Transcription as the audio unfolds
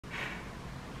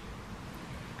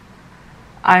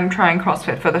I'm trying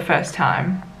CrossFit for the first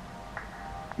time.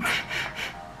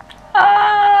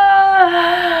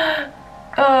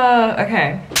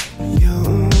 Okay.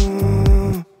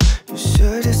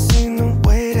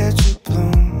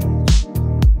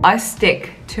 I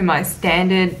stick to my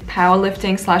standard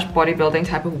powerlifting slash bodybuilding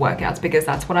type of workouts because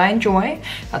that's what I enjoy,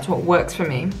 that's what works for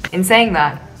me. In saying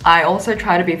that, I also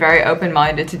try to be very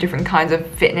open-minded to different kinds of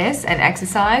fitness and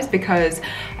exercise because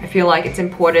I feel like it's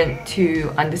important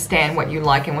to understand what you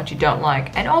like and what you don't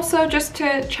like, and also just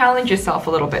to challenge yourself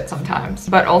a little bit sometimes.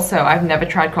 But also, I've never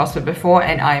tried CrossFit before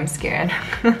and I am scared.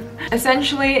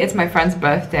 Essentially, it's my friend's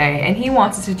birthday and he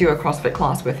wants us to do a CrossFit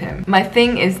class with him. My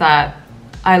thing is that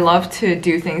I love to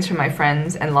do things for my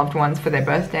friends and loved ones for their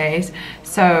birthdays,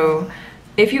 so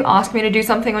if you ask me to do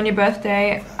something on your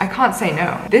birthday, I can't say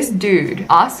no. This dude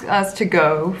asked us to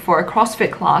go for a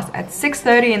CrossFit class at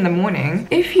 6:30 in the morning.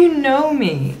 If you know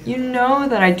me, you know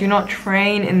that I do not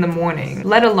train in the morning,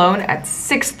 let alone at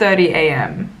 6:30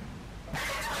 a.m.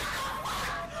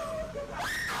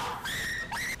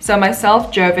 So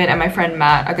myself, Joven, and my friend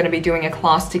Matt are going to be doing a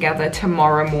class together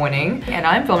tomorrow morning, and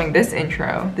I'm filming this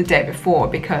intro the day before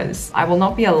because I will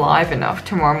not be alive enough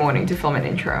tomorrow morning to film an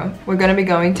intro. We're going to be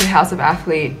going to House of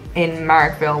Athlete in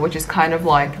Marrickville, which is kind of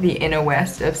like the inner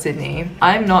west of Sydney.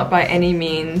 I'm not by any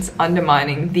means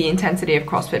undermining the intensity of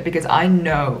CrossFit because I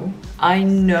know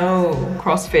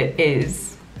CrossFit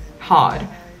is hard.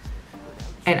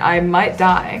 And I might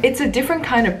die. It's a different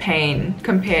kind of pain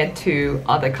compared to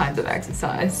other kinds of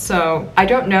exercise. So I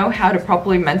don't know how to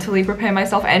properly mentally prepare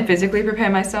myself and physically prepare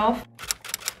myself.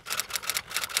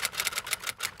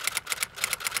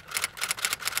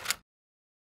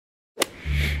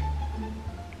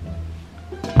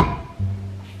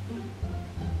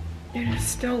 It is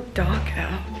still dark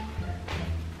out.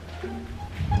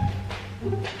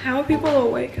 How are people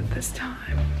awake at this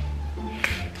time? Oh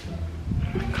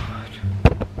my god.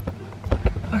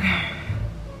 Okay.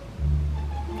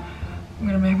 I'm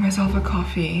gonna make myself a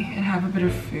coffee and have a bit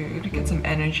of food to get some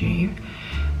energy.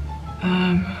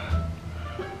 I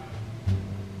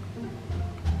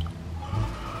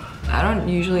don't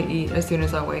usually eat as soon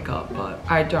as I wake up, but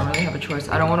I don't really have a choice.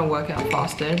 I don't want to work out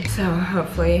fasted, so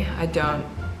hopefully I don't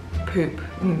poop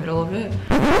in the middle of it.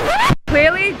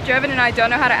 Clearly, Joven and I don't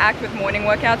know how to act with morning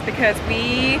workouts because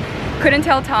we couldn't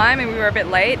tell time and we were a bit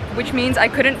late, which means I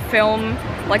couldn't film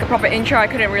like a proper intro. I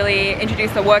couldn't really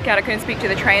introduce the workout. I couldn't speak to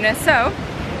the trainer. So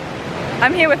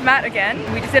I'm here with Matt again.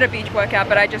 We just did a beach workout,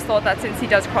 but I just thought that since he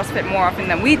does CrossFit more often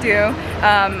than we do,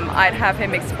 I'd have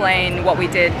him explain what we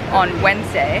did on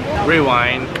Wednesday.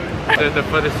 Rewind.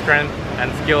 For the strength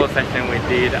and skill session, we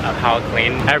did a power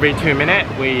clean. Every 2 minutes,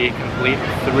 we complete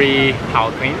 3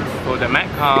 power cleans. For the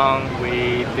METCON,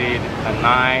 we did a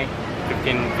 9,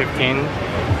 15, 15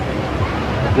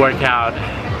 workout,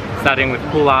 starting with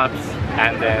pull-ups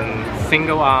and then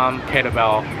single arm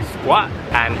kettlebell squat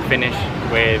and finish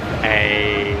with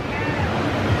a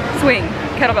swing,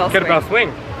 kettlebell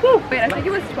swing. Woo. Wait, I think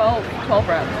it was 12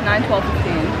 reps, 9, 12,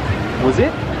 15. Was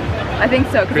it? I think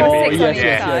so, because it's 6 on each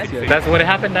side. Yes. That's what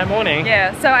happened that morning.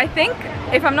 Yeah, so I think,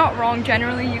 if I'm not wrong,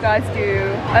 generally you guys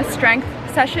do a strength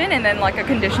session and then like a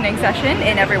conditioning session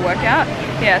in every workout.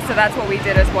 Yeah, so that's what we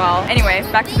did as well. Anyway,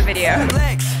 back to the video.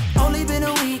 Only been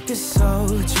a week or so,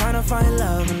 trying to find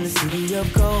love in the city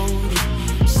of gold.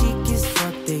 Chic as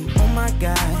fuck, they, oh my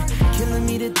god, killing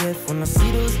me to death when I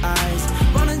see those eyes.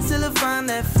 Running till I find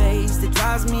that face that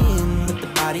drives me in with the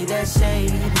body that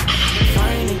shade.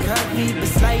 Fine and curvy, but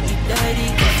slightly dirty.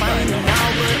 Can find an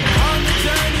hour on the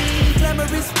journey.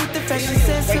 Glamorous with the fashion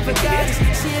sense of a goddess.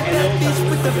 She a bad bitch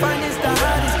with the finest, the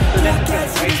hottest. Black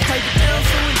cats, she just pipe down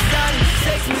so exotic.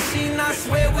 Sex machine, I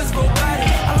swear was robotic.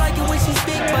 I like it when she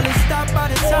speak, but it stop by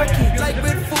the talking. Like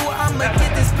Red Fool, I'ma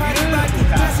get this party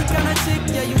rocking. Classic kind of chick,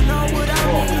 yeah, you know what I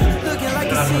mean. Looking like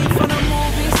a scene from the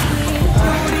movie screen.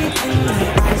 Booty in the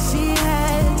eyes she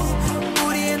has,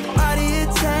 booty and body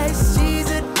attached. She's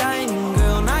a diamond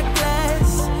girl, not glass.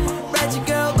 Ratchet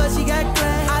girl, but she got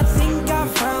class. I think I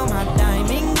found my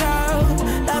diamond girl.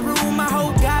 That ruined my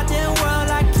whole goddamn world.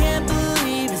 I can't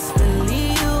believe it's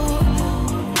really you.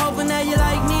 Hoping that you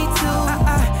like me too.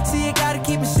 See, you gotta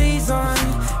keep your shades on,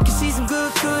 cause she's some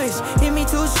good kush. Hit me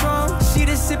too strong. She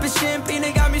just sipping champagne,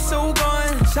 it got me so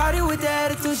gone. Shawty with the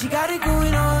attitude, she got it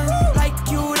going on. Like the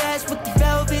cute ass with the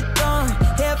velvet on.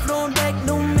 Hair flowing back,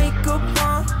 no makeup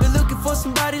on. Been looking for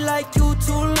somebody like you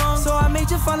too long. So I made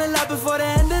you fall in love before the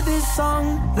end of this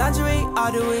song. Lingerie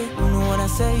all the way, you know what I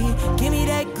say. Give me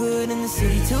that good in the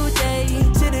city today.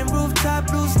 Sitting rooftop,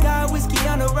 blue sky, whiskey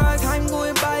on the rocks. Time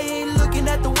going by, ain't looking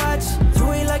at the watch. You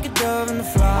ain't like a dove in the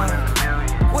flock.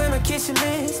 When I kiss your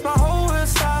lips, my whole world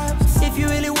stops. If you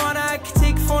really wanna, I can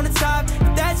take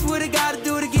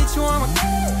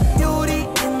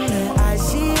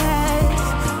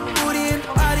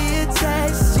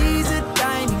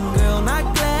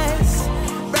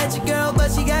good girl,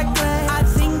 but she got class. I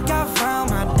think I found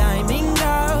my diamond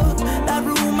girl. That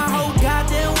rule my whole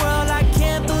goddamn world. I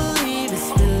can't believe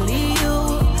it's really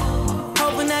you.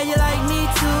 Hoping that you like me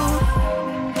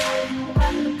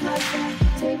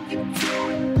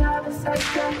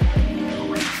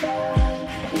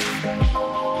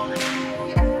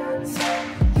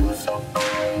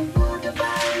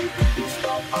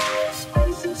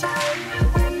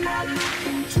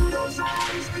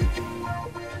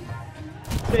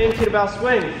Stand kettlebell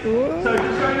swing. So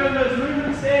just going on those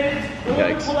movement standards, all the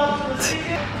pull-ups to the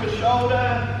second, to shoulder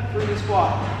through the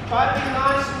squat. Try to be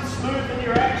nice and smooth in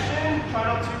your action. Try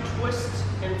not to twist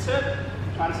and tip.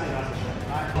 Try to stay nice and straight.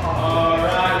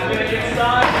 Alright, we're going to get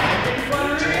started.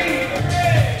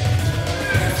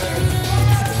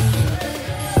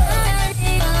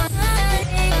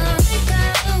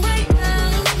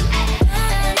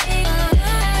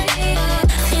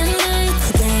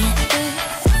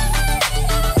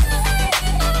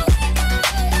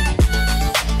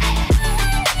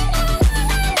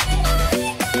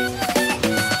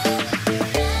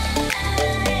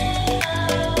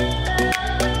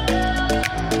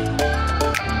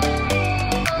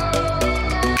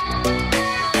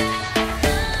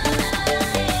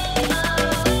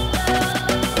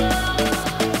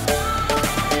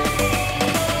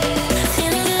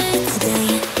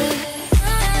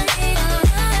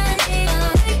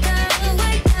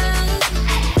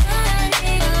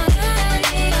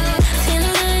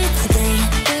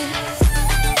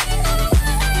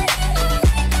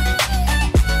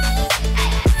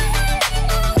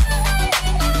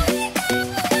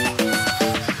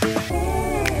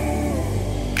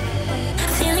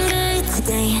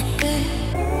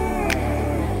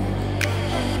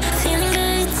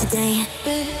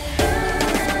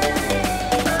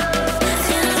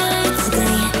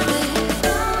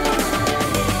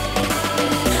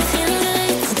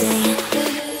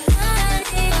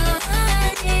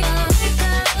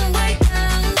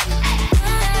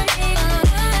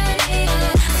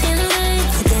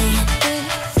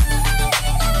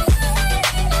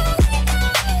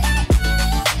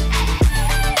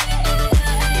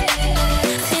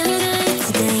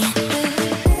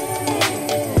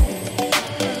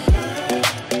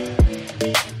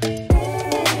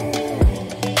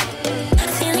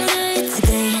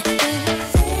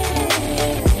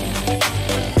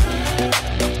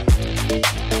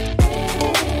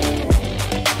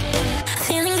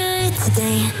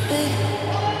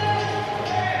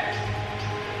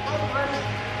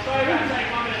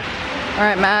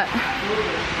 Alright, Matt,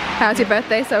 how's your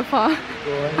birthday so far?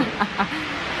 Good.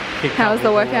 How's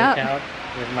the workout?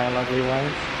 With my lovely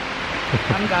ones.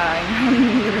 I'm dying.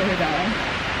 I'm really dying.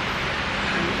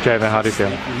 Javen, how do you feel?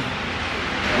 You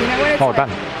know when it's Oh, like, done.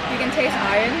 you can taste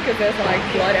iron because there's like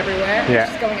blood everywhere. Yeah.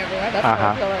 It's just going everywhere. That's how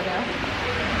I feel right now.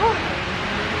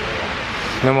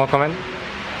 No more comment?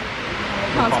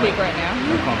 Can't speak right now.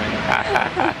 No comment.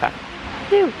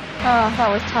 Oh, that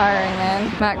was tiring, man.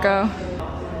 Matt, go.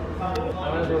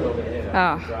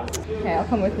 Oh. Okay, I'll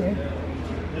come with you.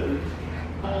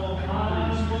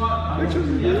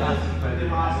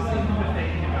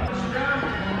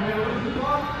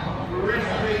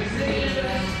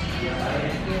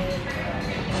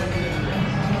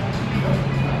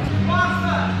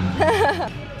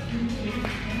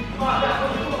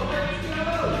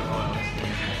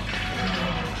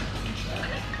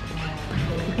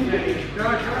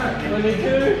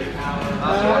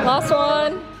 Last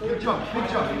one. Good job, good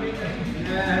job.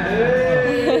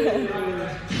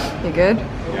 You good?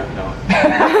 Yeah, no.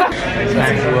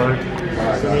 Thanks, Lord.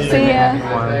 See ya.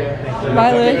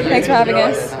 Bye, Luke. Thanks for having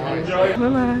us.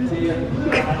 Bye-bye.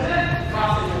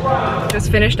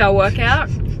 Just finished our workout.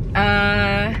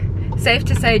 Safe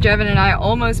to say Jevin and I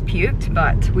almost puked,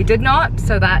 but we did not,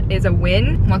 so that is a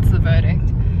win. What's the verdict?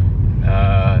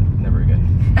 Never again.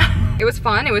 It was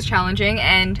fun, it was challenging,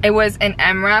 and it was an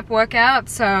AMRAP workout,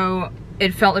 so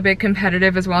it felt a bit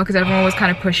competitive as well because everyone was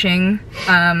kind of pushing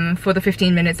for the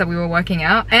 15 minutes that we were working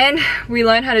out. And we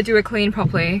learned how to do a clean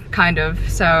properly, kind of,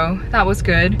 so that was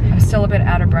good. I'm still a bit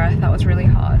out of breath. That was really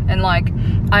hard. And like,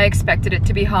 I expected it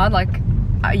to be hard. Like,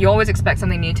 you always expect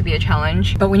something new to be a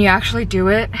challenge, but when you actually do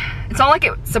it, it's not like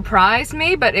it surprised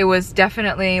me, but it was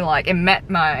definitely like, it met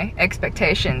my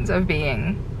expectations of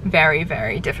being very,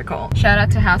 very difficult. Shout out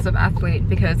to House of Athlete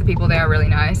because the people there are really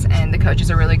nice and the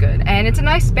coaches are really good. And it's a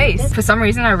nice space. For some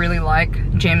reason, I really like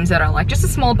gyms that are like just a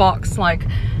small box, like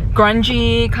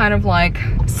grungy, kind of like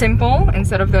simple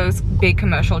instead of those big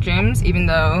commercial gyms, even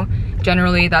though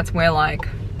generally that's where like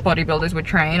bodybuilders would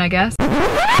train, I guess.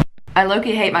 I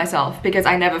low-key hate myself because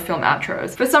I never film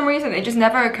outros. For some reason, it just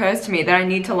never occurs to me that I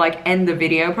need to like end the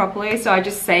video properly, so I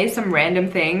just say some random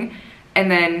thing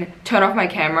and then turn off my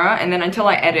camera, and then until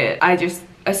I edit, I just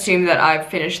assume that I've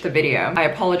finished the video. I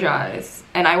apologize,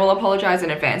 and I will apologize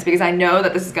in advance because I know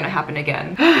that this is gonna happen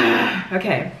again.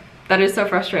 Okay, that is so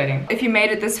frustrating. If you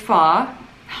made it this far,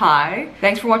 hi.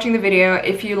 Thanks for watching the video.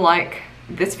 If you like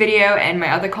this video and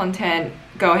my other content,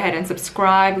 go ahead and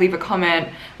subscribe, leave a comment,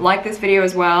 like this video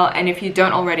as well, and if you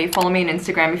don't already, follow me on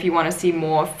Instagram if you want to see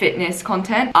more fitness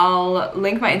content. I'll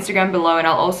link my Instagram below, and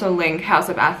I'll also link House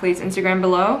of Athletes Instagram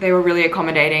below. They were really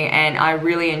accommodating and I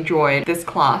really enjoyed this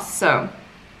class, so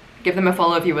give them a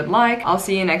follow if you would like. I'll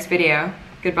see you next video.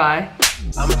 Goodbye.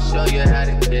 I'ma show you how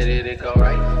to get it. It go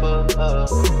right foot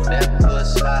up, left foot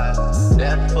slide,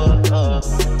 left foot up,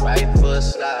 right foot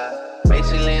slide.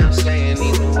 Basically, I'm saying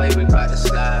either way we bout to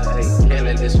slide. Hey, can't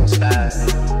let this one slide.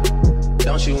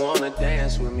 Don't you wanna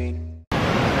dance with me?